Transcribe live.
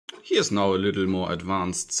Here's now a little more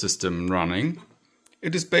advanced system running.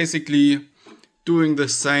 It is basically doing the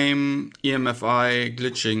same EMFI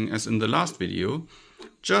glitching as in the last video,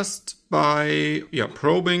 just by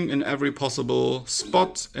probing in every possible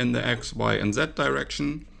spot in the X, Y and Z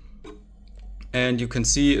direction. And you can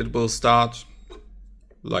see it will start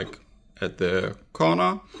like at the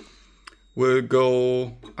corner, will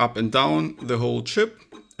go up and down the whole chip,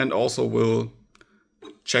 and also will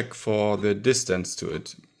check for the distance to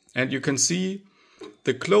it. And you can see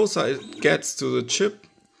the closer it gets to the chip,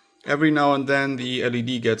 every now and then the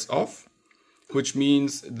LED gets off, which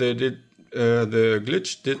means that the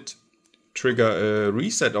glitch did trigger a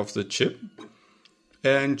reset of the chip.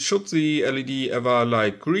 And should the LED ever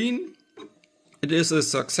light green, it is a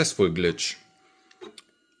successful glitch.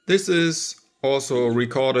 This is also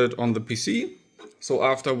recorded on the PC, so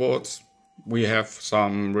afterwards we have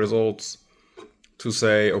some results to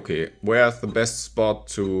say, okay, where's the best spot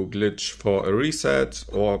to glitch for a reset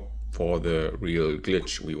or for the real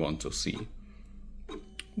glitch we want to see.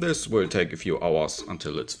 This will take a few hours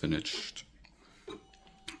until it's finished.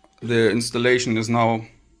 The installation is now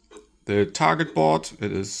the target board.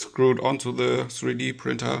 It is screwed onto the 3D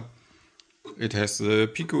printer. It has the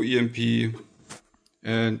Pico EMP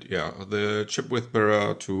and the chip width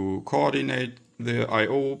mirror to coordinate the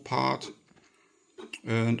I/O part.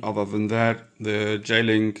 And other than that, the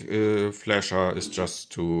J-Link flasher is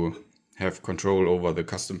just to have control over the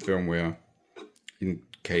custom firmware in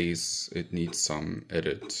case it needs some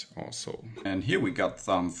edit also. And here we got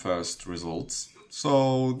some first results.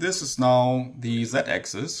 So this is now the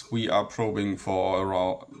Z-axis. We are probing for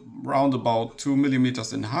around about 2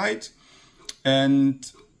 millimeters in height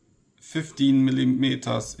and 15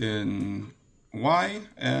 millimeters in Y,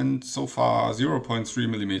 and so far 0.3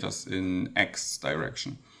 millimeters in X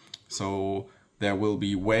direction. So there will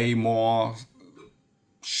be way more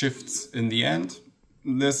shifts in the end.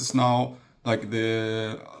 This is now like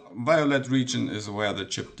the violet region is where the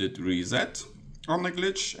chip did reset on the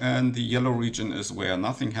glitch, and the yellow region is where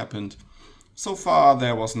nothing happened. So far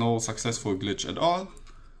there was no successful glitch at all,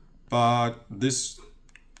 but this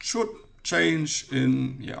should change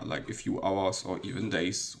in like a few hours or even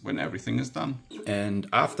days when everything is done. And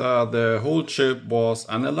after the whole chip was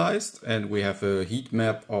analyzed and we have a heat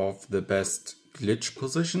map of the best glitch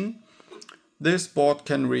position, this board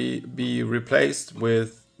can be replaced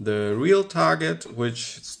with the real target,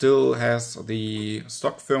 which still has the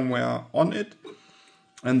stock firmware on it.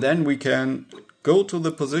 And then we can go to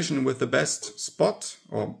the position with the best spot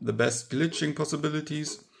or the best glitching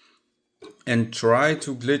possibilities and try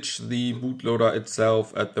to glitch the bootloader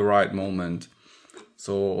itself at the right moment.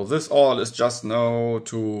 So this all is just now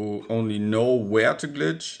to only know where to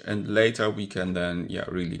glitch, and later we can then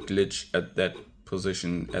really glitch at that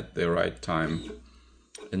position at the right time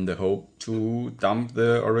in the hope to dump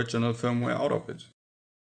the original firmware out of it.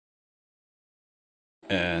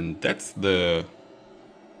 And that's the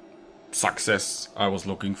success I was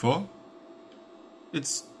looking for.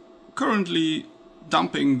 It's currently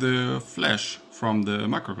dumping the flash from the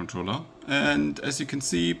microcontroller, and as you can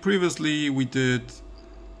see, previously we did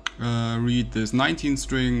read this 19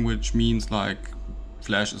 string, which means like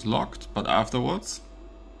flash is locked, but afterwards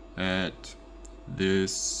at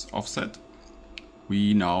this offset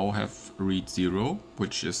we now have read 0,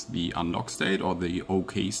 which is the unlock state or the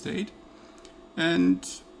OK state. And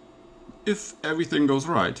if everything goes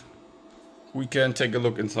right, we can take a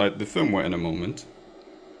look inside the firmware in a moment.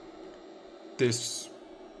 This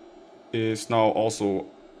is now also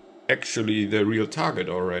actually the real target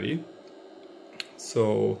already.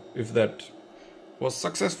 So if that was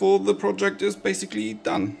successful, the project is basically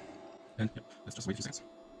done. And let's just wait a few seconds.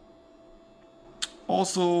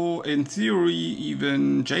 Also, in theory,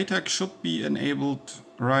 even JTAG should be enabled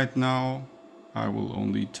right now. I will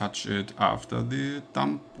only touch it after the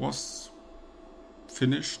dump was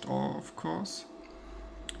finished, of course.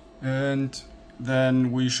 And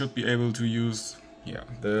then we should be able to use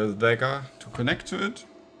the dagger to connect to it.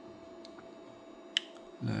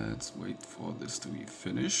 Let's wait for this to be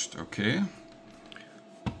finished. Okay.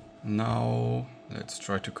 Now let's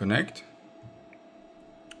try to connect.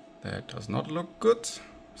 That does not look good.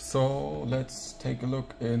 So let's take a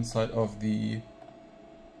look inside of the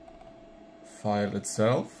file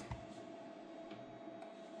itself.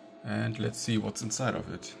 And let's see what's inside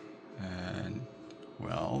of it. And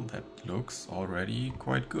well, that looks already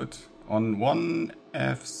quite good. On one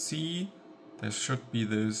FC there should be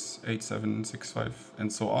this 8765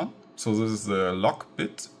 and so on. So this is the lock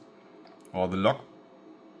bit or the lock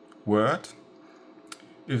word.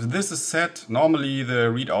 If this is set, normally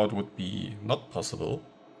the readout would be not possible.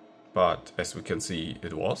 but as we can see,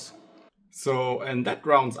 it was. So, and that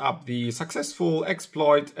rounds up the successful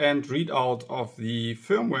exploit and readout of the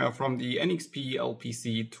firmware from the NXP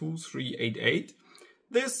LPC2388.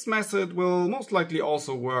 This method will most likely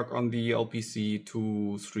also work on the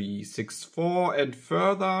LPC2364 and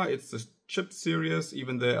further. It's the chip series,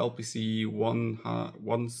 even the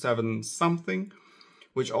LPC117 something,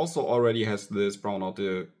 which also already has this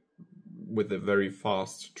brownout with a very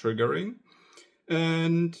fast triggering.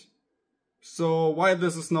 And so while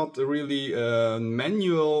this is not really a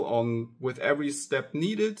manual on with every step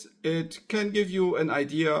needed, it can give you an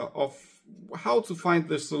idea of how to find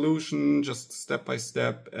the solution just step by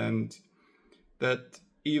step, and that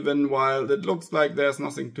even while it looks like there's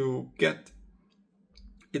nothing to get,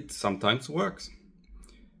 it sometimes works.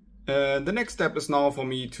 The next step is now for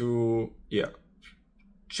me to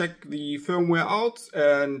check the firmware out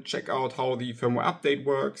and check out how the firmware update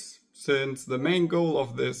works, since the main goal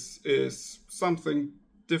of this is something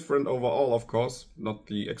different overall, of course. Not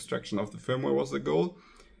the extraction of the firmware was the goal.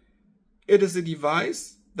 It is a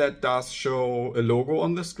device that does show a logo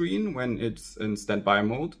on the screen when it's in standby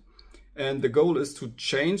mode. And the goal is to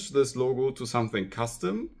change this logo to something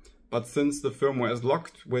custom. But since the firmware is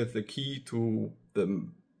locked with the key to the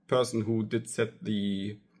person who did set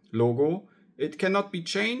the logo, it cannot be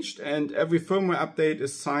changed, and every firmware update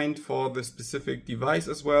is signed for the specific device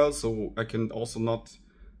as well. So I can also not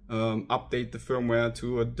update the firmware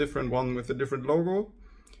to a different one with a different logo.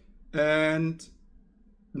 And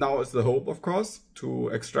now is the hope, of course, to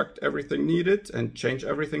extract everything needed and change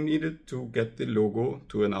everything needed to get the logo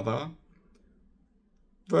to another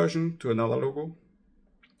version, to another logo.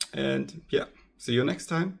 And yeah, see you next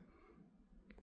time.